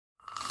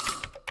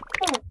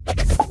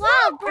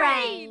dog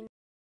brain!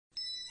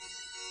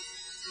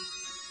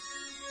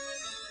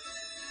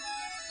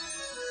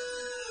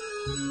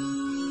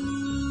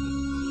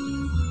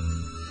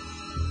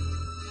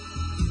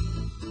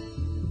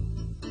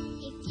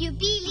 If you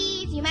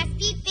believe you must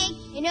be big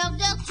in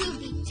order to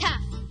be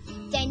tough,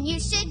 then you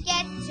should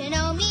get to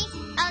know me.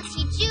 I'll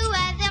teach you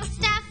other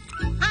stuff.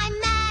 I'm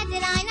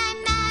Madeline,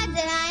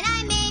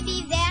 I may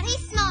be very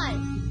small.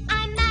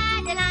 I'm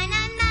Madeline,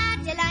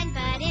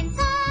 but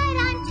inside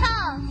I'm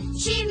tall.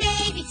 She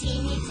may be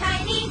teeny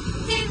tiny,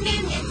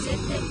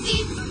 diminutive and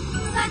petite,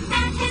 but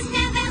that has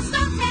never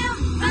stopped her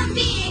from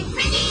being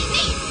pretty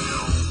neat.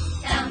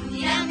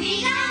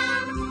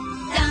 Dum-dee-dum-dee-dum,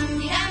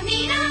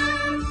 dum-dee-dum-dee-dum.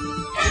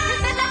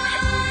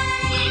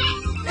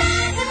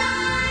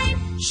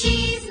 Madeline,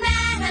 she's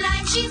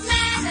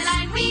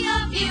Madeline, we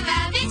hope you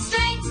have it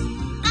straight.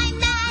 I'm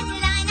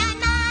Madeline,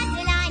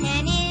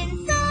 and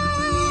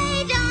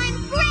inside I'm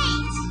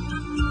great.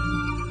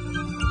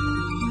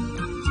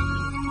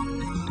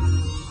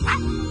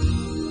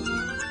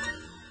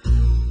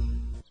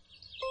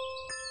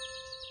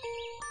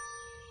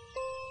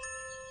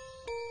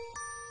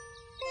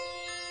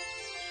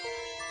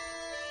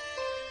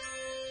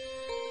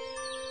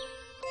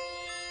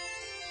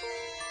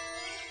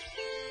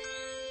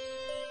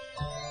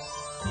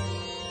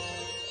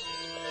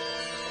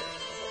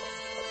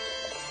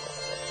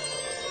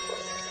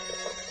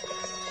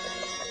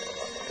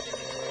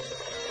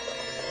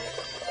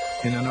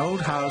 In an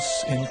old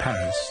house in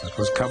Paris that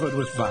was covered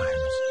with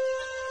vines,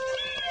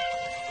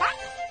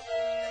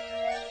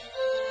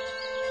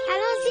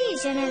 Allons-y,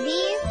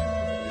 Geneviève.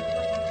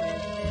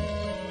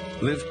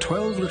 lived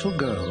 12 little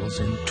girls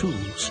in 2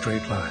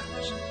 straight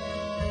lines.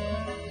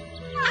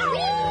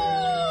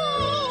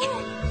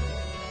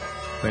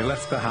 They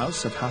left the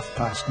house at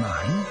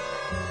 9:30.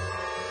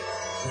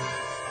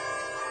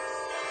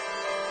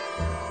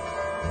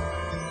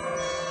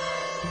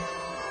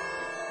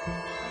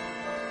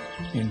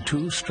 In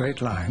 2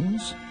 straight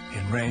lines,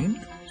 in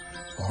rain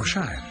or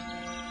shine.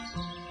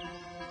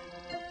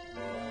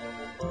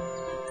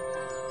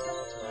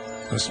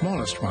 The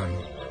smallest one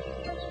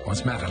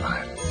was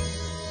Madeline.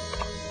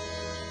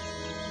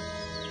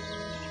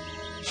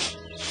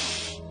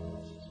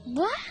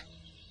 What?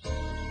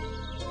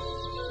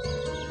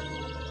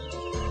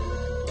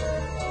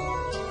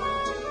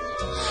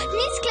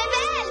 Miss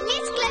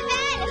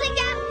Clavel,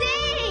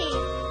 regardez!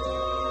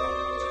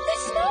 The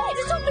snow is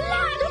so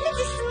black, look at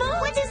the snow!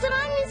 What is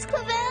wrong, Miss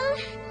Clavel?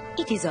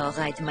 It is all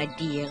right, my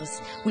dears.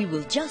 We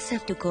will just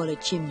have to call a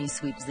chimney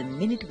sweep the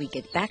minute we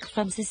get back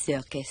from the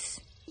circus.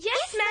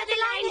 Yes,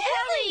 Madeline,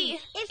 hurry!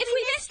 If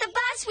we miss the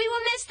bus, we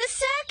will miss the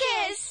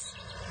circus!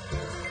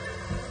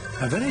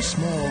 A very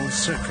small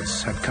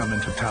circus had come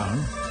into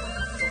town.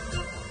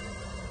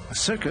 A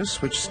circus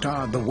which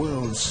starred the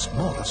world's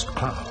smallest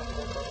clown.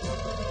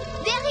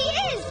 There he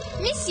is,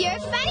 Monsieur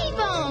Funny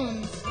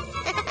Bones.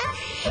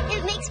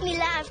 It makes me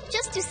laugh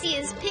just to see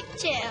his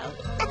picture.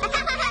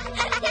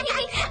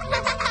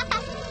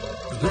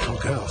 The little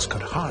girls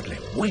could hardly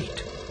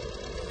wait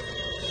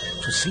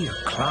to see a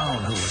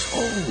clown who was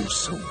oh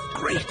so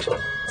great.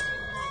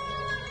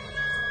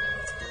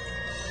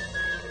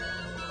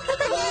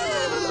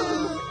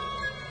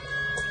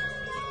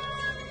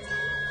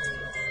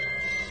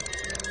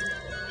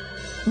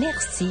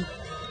 Merci.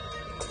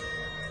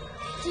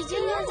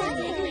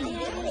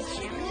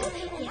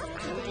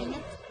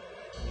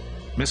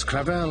 Miss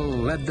Clavel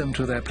led them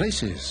to their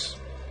places.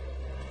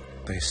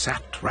 They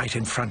sat right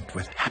in front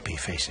with happy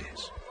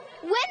faces.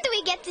 When do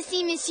we get to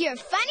see Monsieur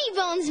Funny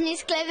Bones,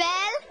 Miss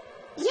Clavel?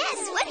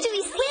 Yes, when do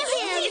we see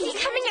him? Is he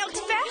coming out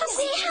fast?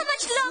 See how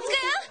much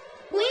longer?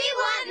 We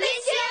want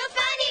Monsieur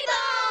Funny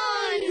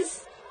Bones!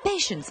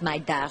 Patience, my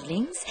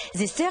darlings.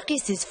 The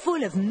circus is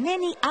full of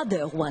many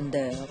other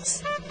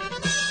wonders.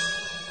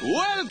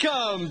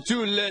 Welcome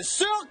to Le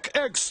Cirque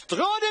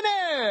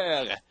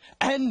Extraordinaire!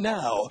 And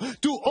now,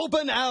 to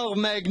open our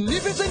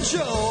magnificent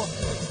show,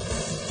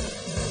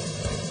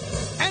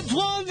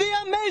 Antoine the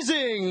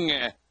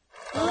Amazing!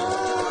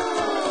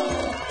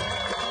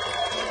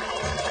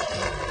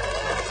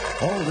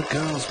 All the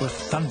girls were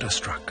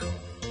thunderstruck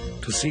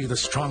to see the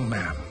strong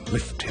man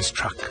lift his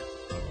truck.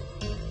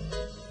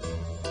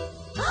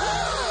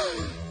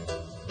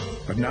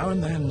 But now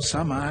and then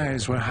some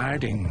eyes were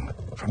hiding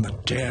from the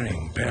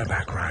daring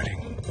bareback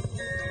riding.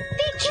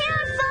 Be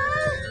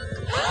careful!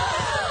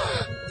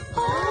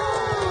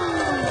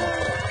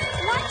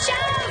 Watch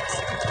out!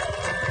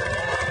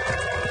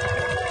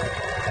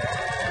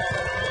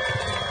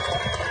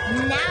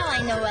 Now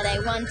I know what I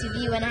want to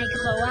be when I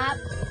grow up.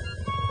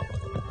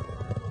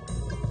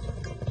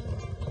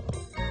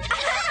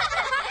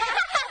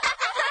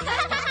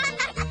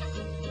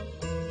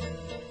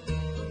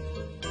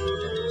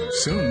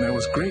 Soon there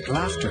was great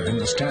laughter in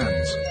the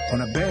stands when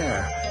a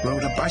bear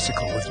rode a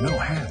bicycle with no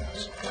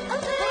hands.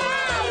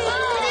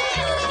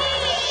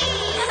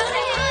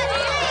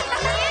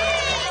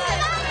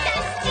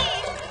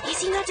 Is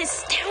he not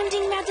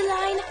astounding,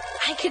 Madeline?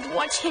 I could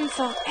watch him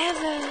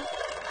forever.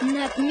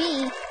 Not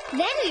me.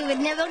 Then we would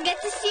never get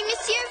to see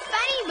Monsieur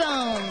Funny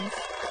Bones.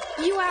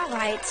 You are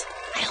right.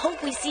 I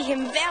hope we see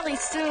him very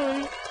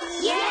soon.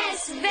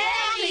 Yes,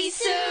 very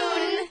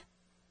soon.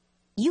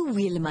 You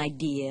will, my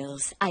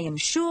dears. I am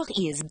sure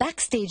he is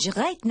backstage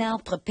right now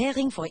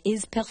preparing for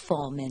his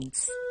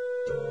performance.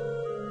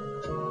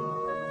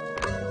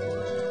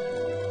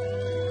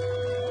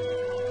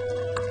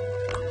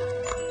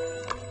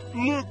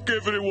 Look,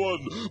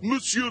 everyone!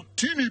 Monsieur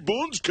Teeny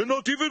Bones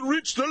cannot even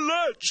reach the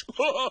ledge!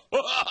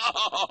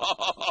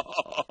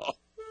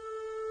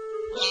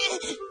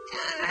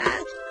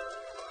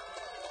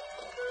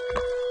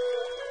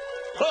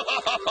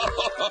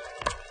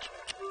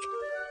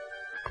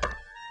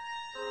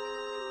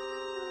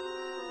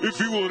 If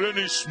he were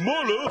any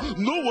smaller,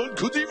 no one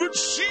could even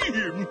see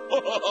him!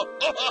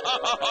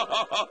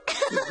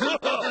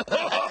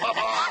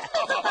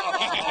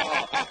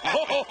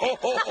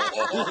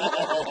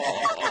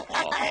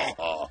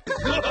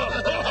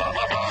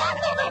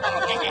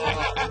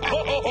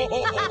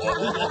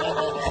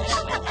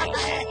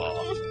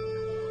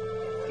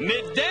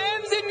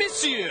 Mesdames et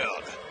messieurs,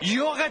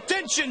 your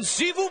attention,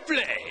 s'il vous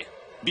plaît.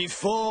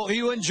 Before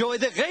you enjoy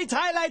the great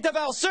highlight of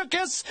our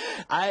circus,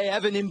 I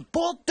have an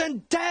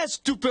important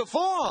task to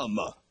perform.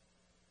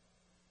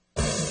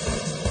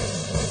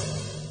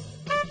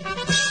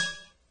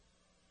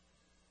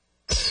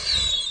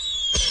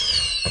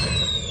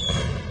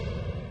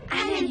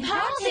 An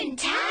important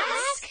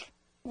task?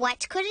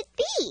 What could it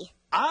be?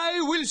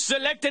 I will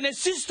select an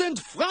assistant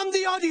from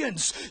the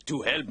audience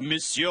to help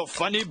Monsieur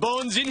Funny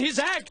Bones in his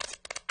act.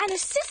 An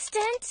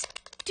assistant?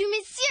 To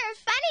Monsieur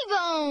Funny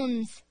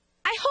Bones.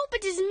 I hope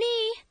it is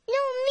me.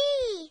 No,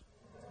 me.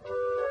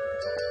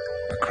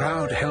 The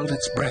crowd held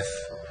its breath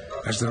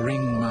as the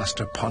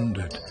ringmaster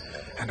pondered,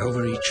 and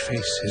over each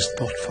face his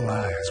thoughtful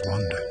eyes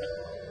wandered.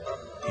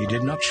 He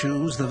did not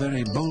choose the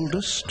very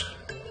boldest.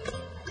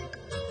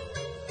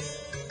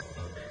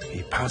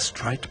 He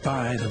passed right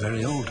by the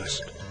very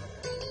oldest.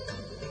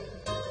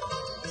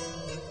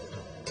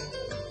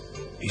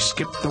 He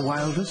skipped the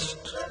wildest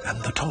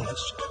and the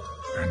tallest,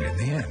 and in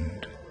the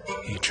end,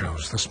 he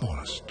chose the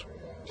smallest.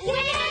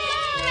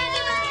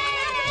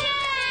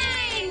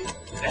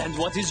 And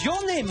what is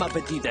your name, ma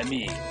petite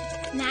amie?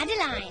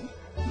 Madeline.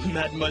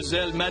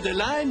 Mademoiselle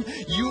Madeline,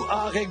 you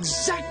are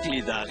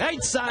exactly the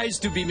right size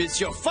to be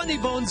Monsieur Funny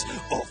Bones'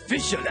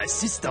 official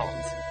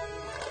assistant.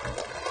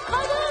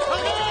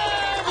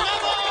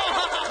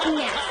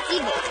 Merci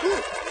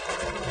beaucoup.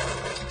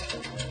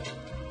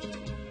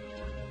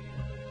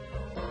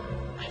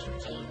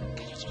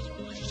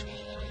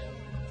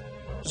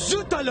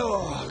 Zut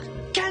alors!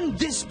 Can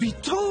this be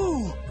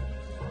true?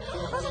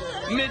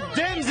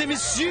 Mesdames et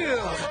messieurs,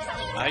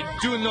 I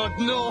do not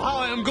know how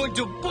I am going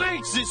to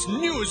break this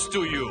news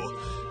to you.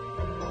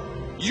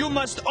 You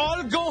must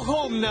all go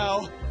home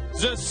now.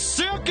 The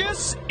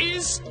circus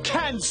is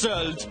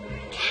cancelled.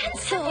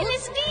 Cancelled? What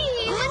does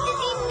he mean?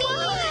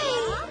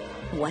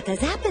 What has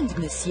happened,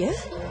 monsieur?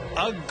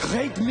 A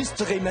great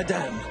mystery,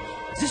 madame.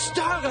 The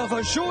star of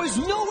our show is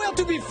nowhere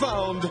to be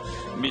found.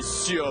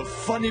 Monsieur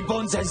Funny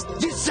Bones has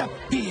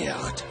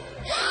disappeared.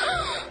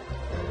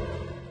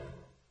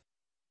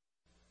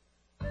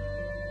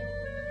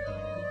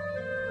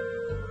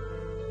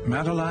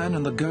 Madeline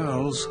and the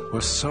girls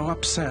were so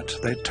upset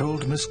they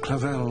told Miss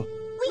Clavel.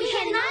 We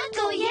cannot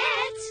go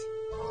yet.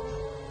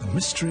 The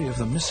mystery of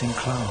the missing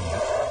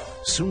clown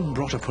soon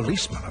brought a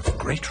policeman of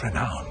great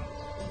renown.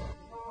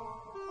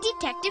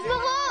 Detective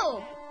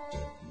Moreau.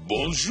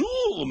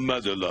 Bonjour,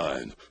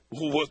 Madeline.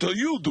 What are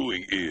you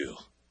doing here?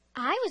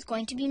 I was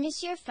going to be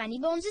Monsieur Funny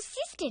Bones'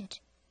 assistant,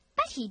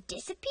 but he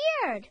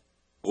disappeared.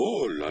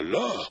 Oh la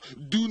la!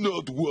 Do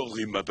not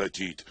worry, ma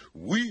petite.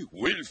 We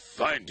will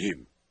find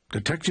him.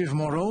 Detective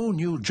Moreau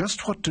knew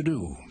just what to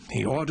do.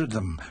 He ordered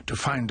them to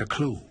find a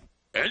clue.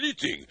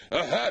 Anything.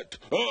 A hat,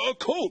 a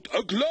coat,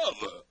 a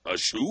glove, a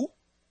shoe.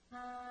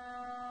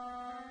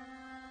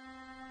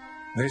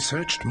 They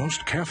searched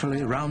most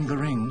carefully round the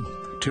ring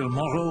till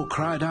Moreau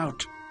cried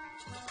out,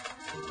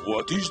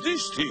 What is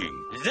this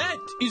thing? That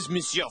is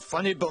Monsieur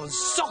Funny Bones'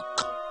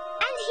 sock.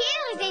 And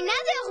here is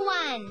another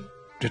one.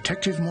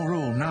 Detective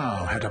Moreau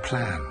now had a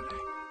plan.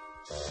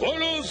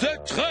 Follow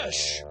that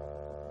trash.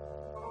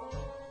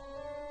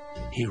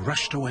 He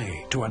rushed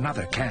away to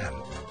another can.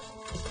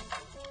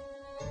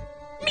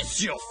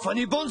 Monsieur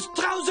Funny Bones'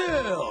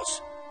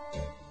 trousers!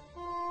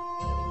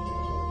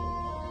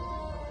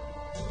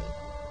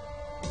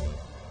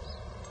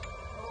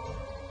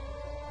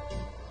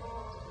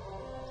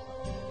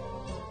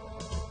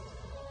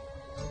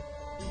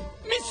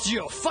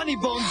 Monsieur Funny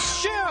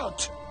Bones'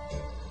 shirt!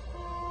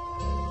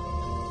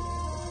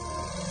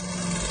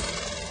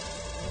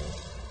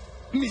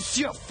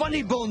 Monsieur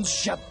Funny Bones'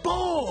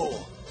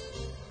 chapeau!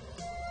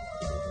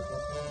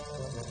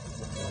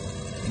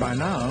 By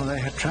now they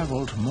had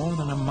traveled more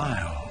than a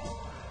mile,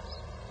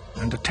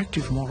 and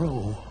Detective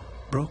Moreau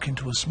broke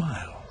into a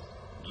smile.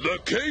 The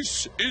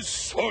case is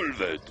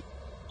solved.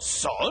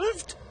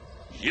 Solved?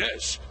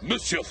 Yes,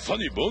 Monsieur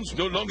Funny Bones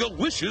no longer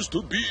wishes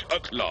to be a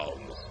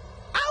clown.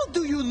 How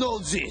do you know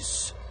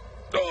this?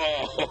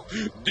 Oh,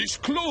 this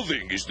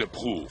clothing is the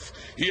proof.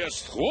 He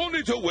has thrown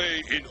it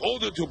away in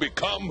order to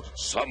become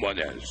someone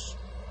else.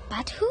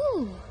 But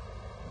who?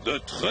 The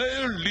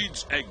trail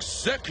leads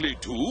exactly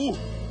to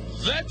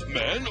that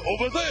man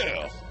over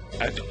there,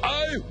 and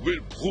I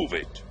will prove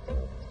it.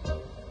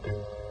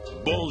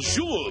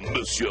 Bonjour,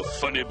 Monsieur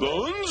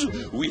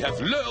Funnybones. We have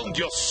learned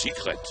your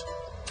secret.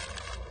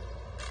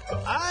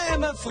 I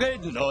am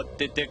afraid not,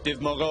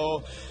 Detective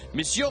Moreau.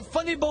 Monsieur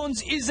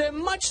Funnybones is a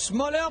much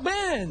smaller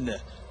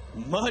man.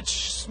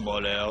 Much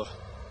smaller.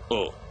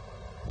 Oh.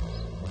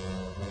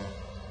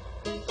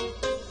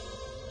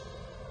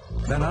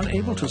 Then,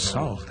 unable to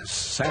solve this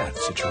sad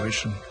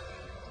situation,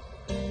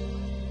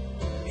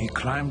 he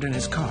climbed in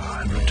his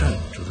car and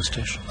returned to the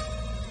station.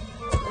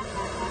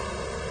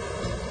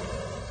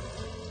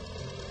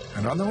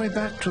 And on the way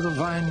back to the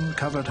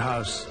vine-covered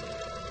house,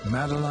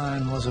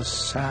 Madeline was as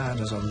sad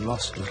as a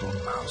lost little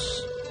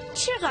mouse.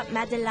 Cheer up,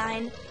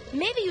 Madeline.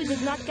 Maybe you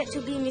did not get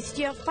to be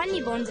Monsieur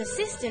Funnybones'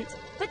 assistant,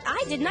 but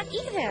I did not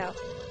either.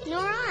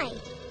 Nor I.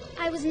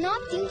 I was not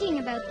thinking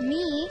about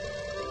me.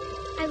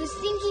 I was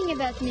thinking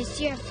about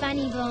Monsieur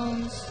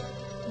Funnybones.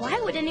 Why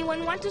would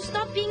anyone want to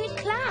stop being a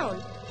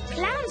clown?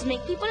 Clowns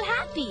make people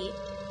happy.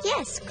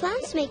 Yes,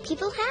 clowns make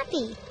people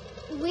happy.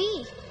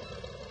 We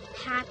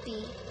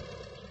happy.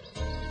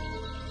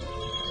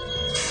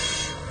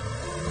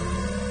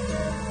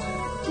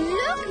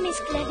 Look, Miss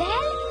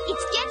Clavel,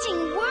 it's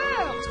getting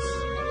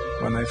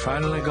worse. When they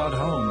finally got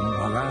home,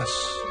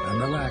 alas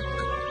and alack,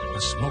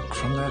 the smoke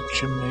from their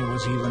chimney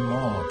was even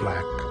more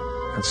black.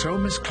 And so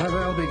Miss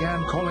Clavel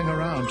began calling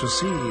around to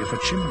see if a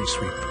chimney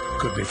sweep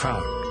could be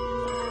found.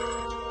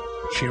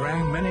 She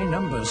rang many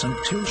numbers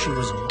until she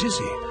was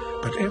dizzy,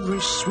 but every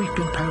sweep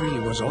in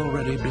Paris was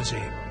already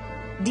busy.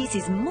 This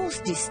is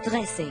most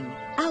distressing.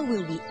 How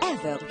will we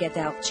ever get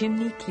our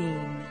chimney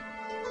clean?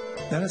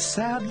 Then a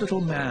sad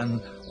little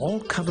man, all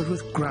covered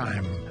with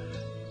grime,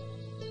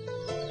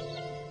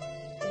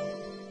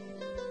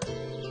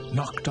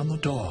 knocked on the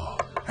door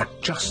at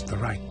just the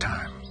right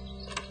time.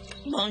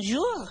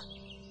 Bonjour.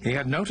 He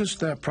had noticed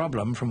their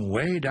problem from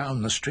way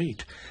down the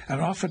street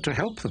and offered to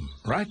help them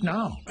right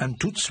now, and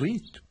tout de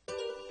suite.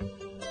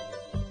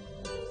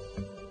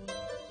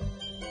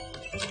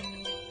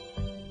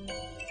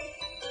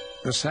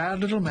 The sad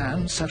little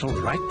man settled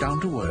right down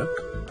to work.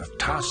 The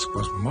task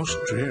was most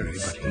dreary,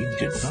 but he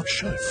did not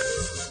shirk.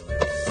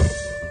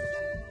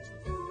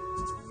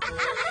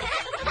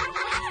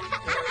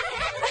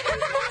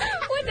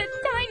 What a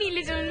tiny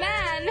little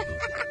man.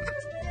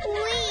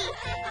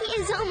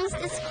 He is almost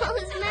as tall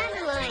as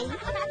Madeline.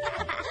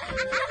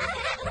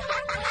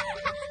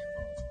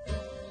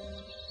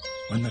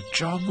 When the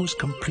job was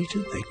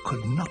completed, they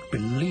could not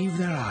believe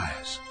their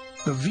eyes.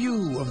 The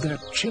view of their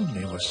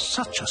chimney was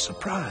such a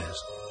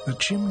surprise. The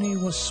chimney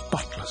was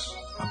spotless,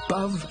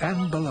 above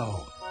and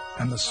below,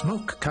 and the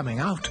smoke coming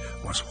out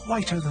was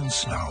whiter than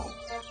snow.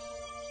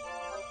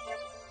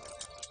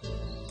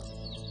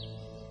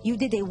 You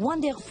did a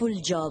wonderful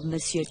job,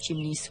 Monsieur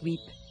Chimney Sweep.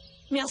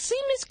 Merci,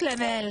 Miss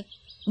Clavel.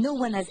 No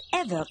one has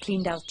ever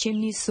cleaned our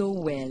chimney so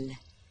well.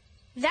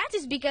 That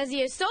is because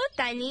he is so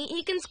tiny,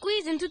 he can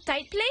squeeze into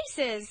tight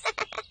places.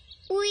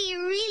 We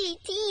really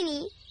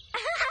teeny.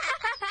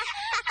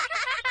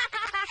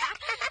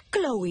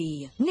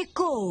 Chloe,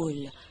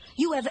 Nicole,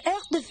 you have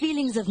hurt the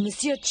feelings of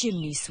Monsieur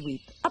Chimney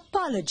Sweep.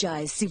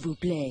 Apologize, s'il vous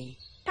plaît.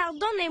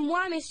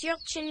 Pardonnez-moi, Monsieur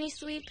Chimney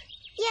Sweep.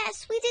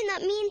 Yes, we did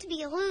not mean to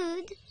be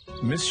rude.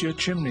 Monsieur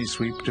Chimney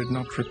Sweep did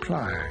not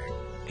reply.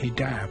 He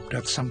dabbed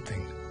at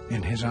something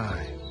in his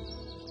eye.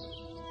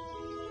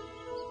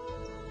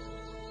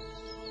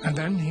 And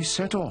then he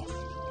set off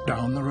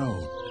down the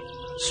road,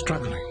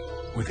 struggling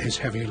with his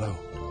heavy load.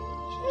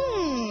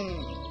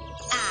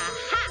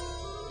 Aha!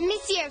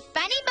 Monsieur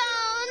Funnybones!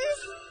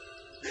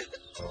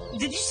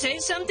 Did you say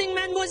something,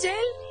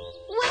 mademoiselle?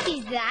 What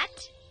is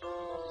that?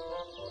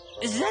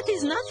 That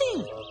is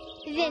nothing.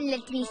 Then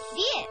let me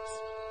see it.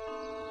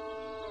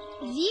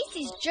 This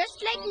is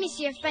just like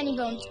Monsieur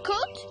Funnybones'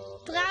 coat,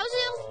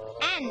 trousers,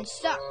 and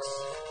socks.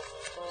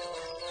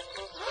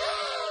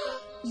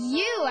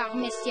 You are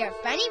Monsieur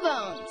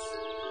Funnybones.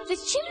 The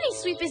chimney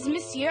sweep is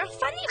Monsieur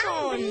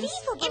Funnybones.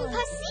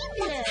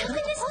 Impossible! How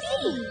could this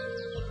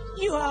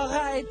be? You are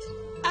right.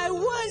 I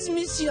was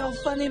Monsieur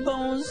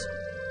Funnybones.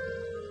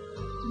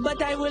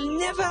 But I will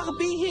never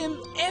be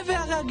him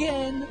ever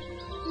again.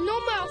 No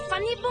more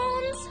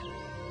Funnybones?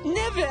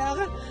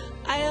 Never.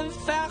 I am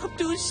far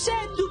too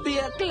sad to be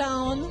a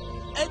clown.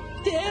 A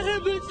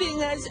terrible thing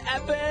has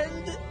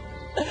happened.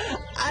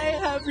 I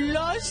have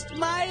lost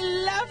my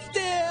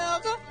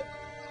laughter.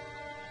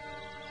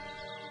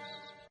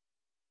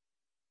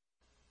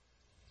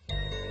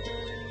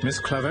 Miss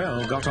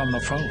Clavel got on the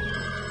phone.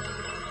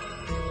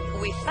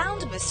 We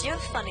found Monsieur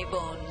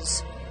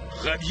Funnybones.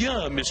 Très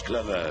bien, Miss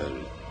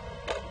Clavel.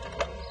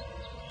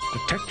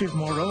 Detective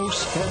Moreau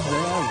sped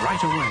there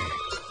right away.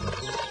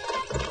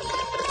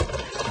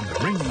 And the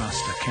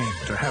ringmaster came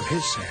to have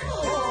his say.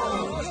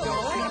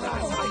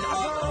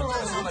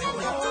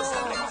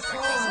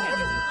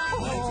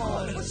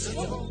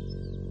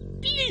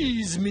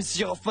 Please, Please,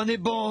 Monsieur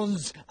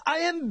Funnybones, I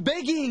am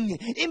begging,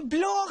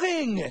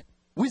 imploring.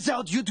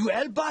 Without you to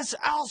help us,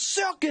 our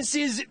circus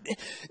is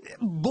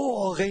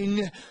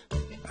boring.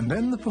 And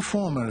then the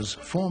performers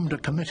formed a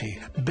committee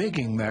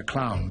begging their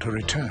clown to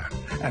return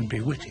and be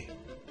witty.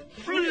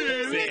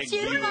 Please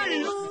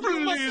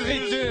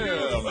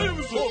return.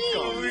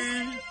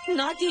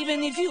 Not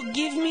even if you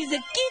give me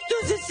the key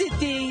to the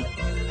city.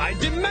 I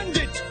demand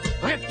it.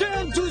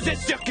 Return to the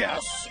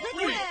circus.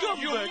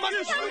 You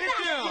must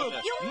return.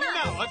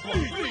 Now, at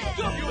once.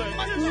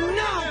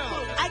 No,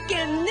 I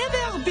can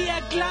never be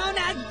a clown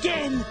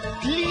again.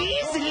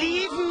 Please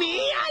leave me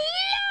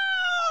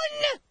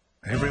alone.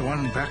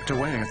 Everyone backed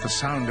away at the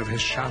sound of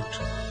his shout.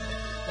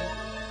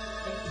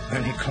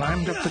 Then he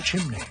climbed up the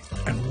chimney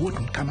and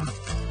wouldn't come up.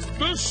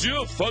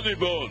 Monsieur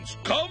Funnybones,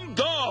 come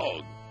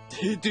down!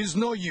 It is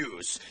no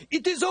use.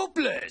 It is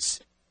hopeless.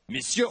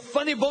 Monsieur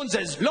Funnybones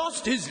has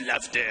lost his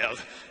laughter,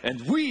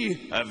 and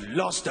we have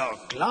lost our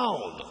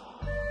clown.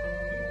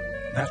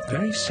 That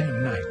very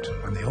same night,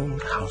 when the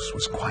old house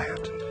was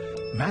quiet,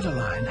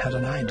 Madeline had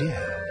an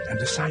idea and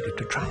decided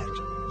to try it.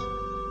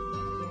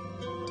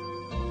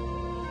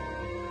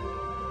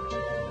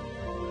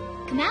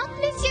 Come out,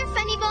 Monsieur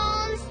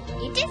Funnybones.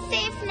 It is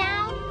safe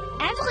now.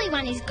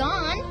 Everyone is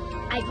gone.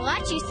 I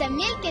brought you some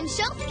milk and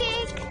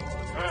shortcake.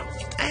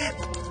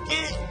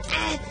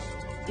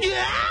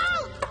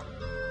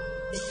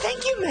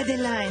 Thank you,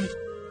 Madeline.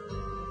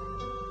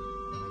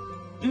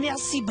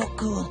 Merci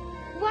beaucoup.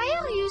 Why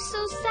are you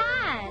so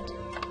sad?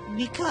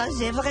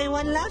 Because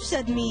everyone laughs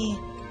at me.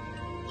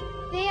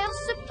 They are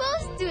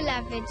supposed to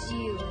laugh at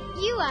you.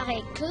 You are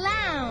a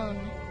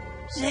clown.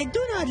 They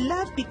do not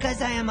laugh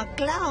because I am a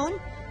clown.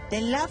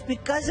 They laugh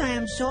because I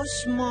am so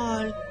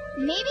small.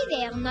 Maybe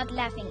they are not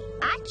laughing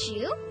at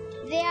you.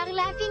 They are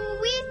laughing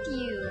with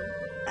you.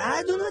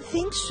 I do not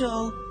think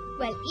so.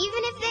 Well,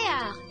 even if they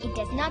are, it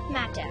does not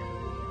matter.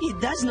 It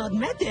does not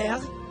matter.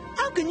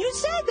 How can you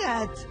say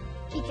that?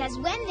 Because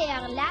when they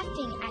are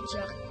laughing at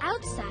your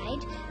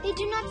outside, they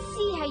do not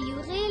see how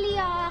you really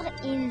are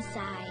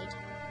inside.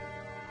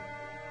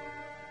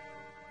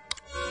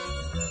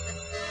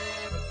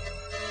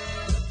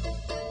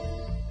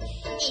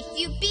 If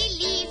you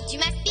believed you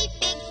must be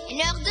big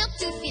in order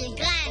to feel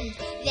grand,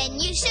 then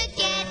you should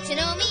get to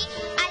know me.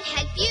 I'll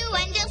help you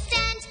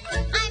understand.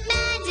 I'm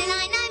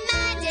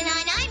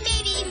Madeline, I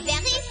may be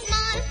very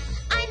small.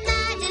 I'm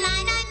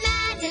Madeline,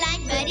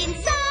 but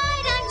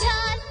inside I'm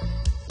tall.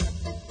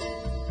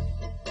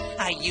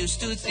 I used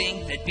to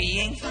think that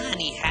being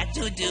funny had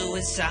to do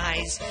with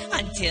size,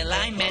 until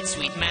I met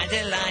sweet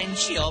Madeline.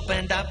 She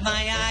opened up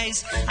my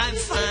eyes. I'm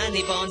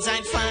funny bones,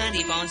 I'm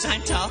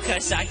tall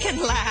 'cause I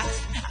can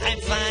laugh. I'm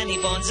funny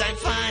bones,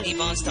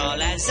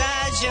 tall as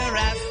a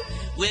giraffe.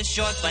 We're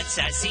short but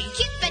sassy,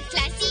 Cute but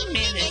classy,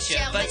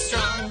 miniature but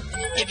strong.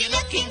 If you're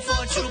looking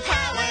for true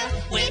power,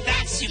 with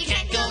us you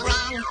can't go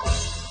wrong.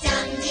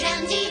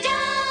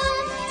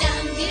 Dum-dee-dum-dee-dum,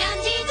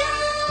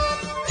 dum-dee-dum-dee-dum.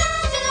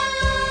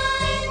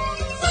 Madeline,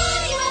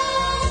 funny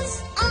bones.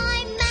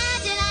 I'm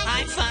Madeline.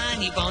 I'm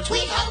funny bones,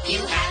 We hope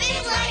you have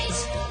it right.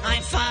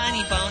 I'm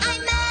funny bones.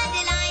 I'm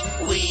Madeline.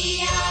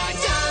 We are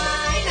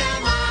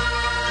dynamite.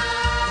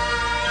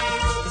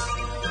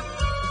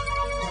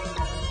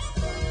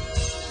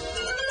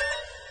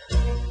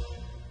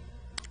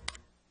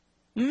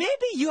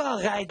 Maybe you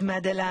are right,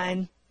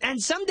 Madeline.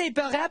 And someday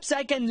perhaps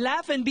I can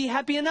laugh and be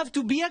happy enough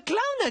to be a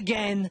clown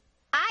again.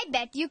 I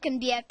bet you can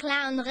be a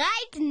clown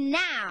right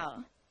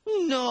now.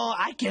 No,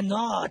 I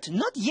cannot.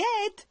 Not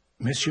yet.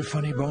 Monsieur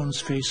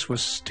Funnybones' face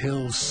was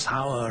still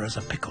sour as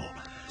a pickle,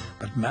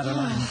 but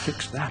Madeline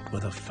fixed that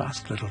with a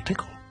fast little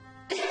tickle.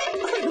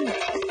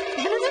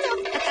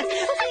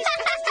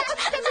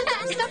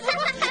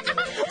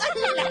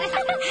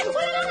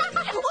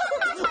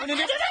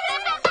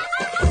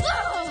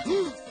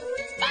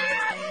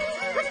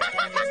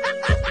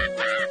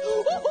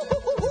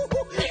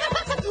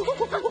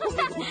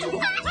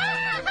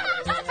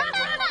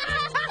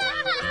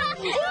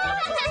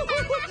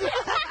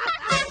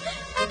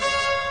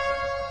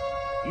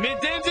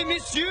 Mesdames et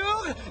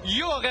messieurs,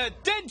 your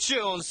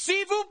attention,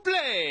 s'il vous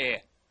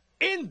plaît.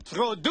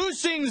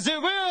 Introducing the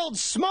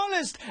world's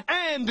smallest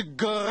and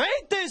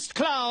greatest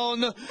clown,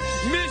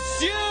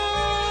 Monsieur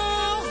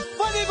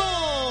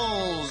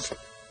Funnybones.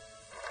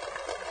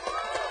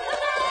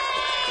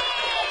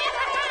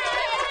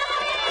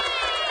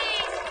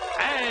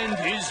 And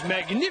his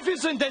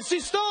magnificent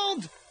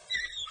assistant,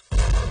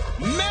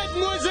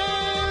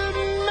 Mademoiselle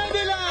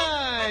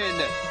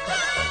Madeline.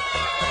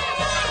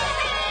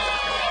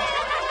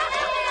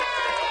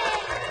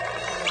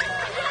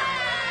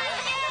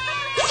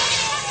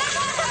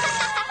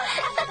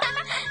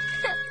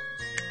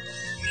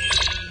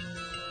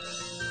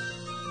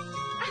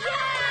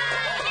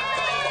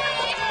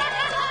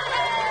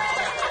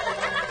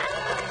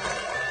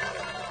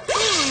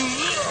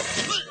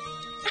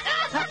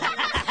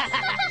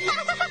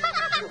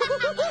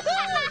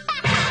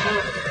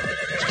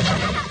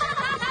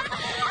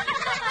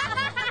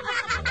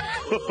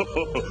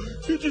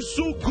 It is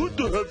so good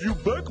to have you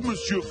back,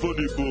 Monsieur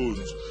Funny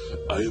Bones.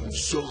 I am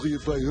sorry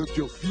if I hurt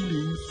your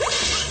feelings.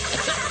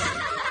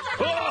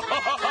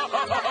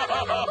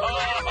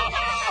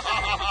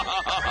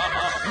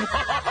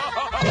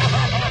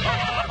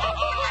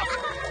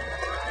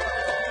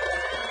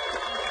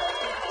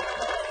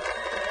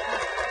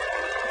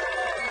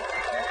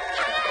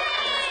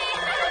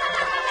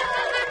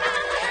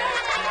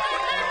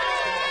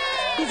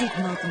 Is it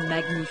not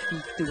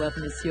magnifique to have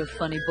Monsieur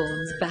Funny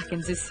Bones back in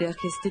the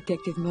circus,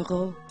 Detective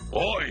Moreau?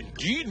 Oh,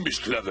 indeed, Miss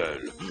Clavel.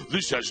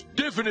 This has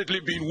definitely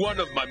been one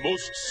of my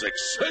most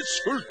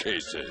successful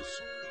cases.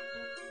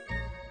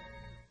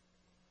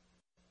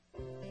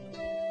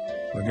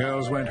 The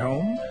girls went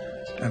home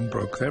and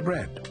broke their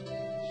bread.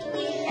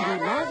 We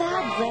love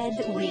our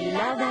bread, we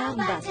love our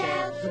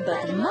butter,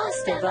 but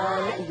most of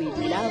all, we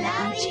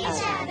love each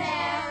other.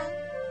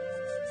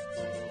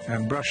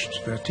 And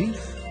brushed their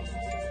teeth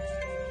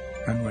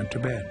and went to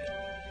bed.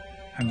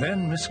 And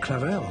then Miss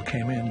Clavel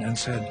came in and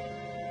said,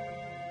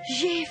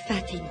 J'ai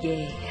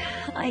fatigué.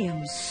 I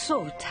am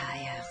so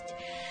tired.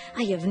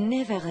 I have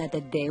never had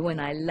a day when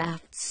I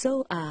laughed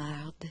so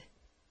hard.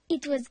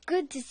 It was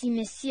good to see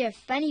Monsieur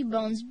Funny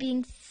Bones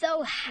being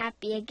so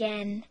happy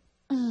again.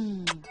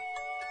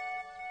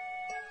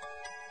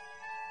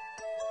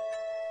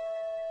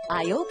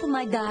 I hope,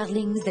 my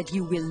darlings, that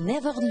you will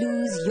never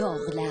lose your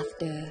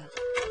laughter.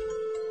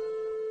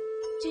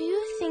 Do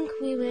you think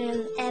we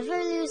will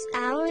ever lose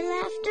our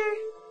laughter?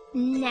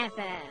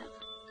 Never.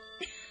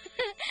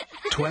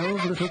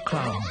 12 little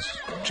clowns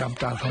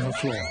jumped out on the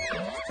floor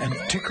and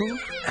tickled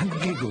and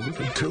giggled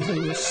until they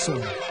were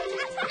sore.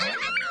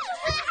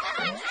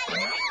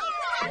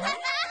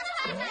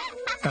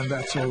 And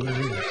that's all there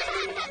is.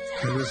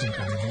 There isn't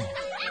any more.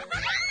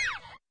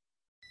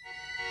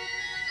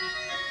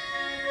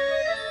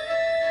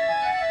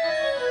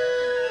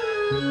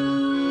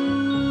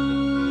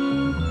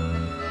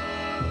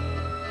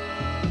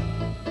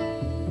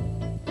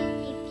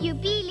 If you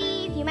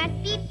believe, you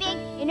must be big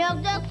in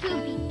order to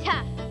be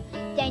tough.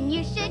 Then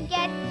you should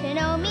get to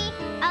know me.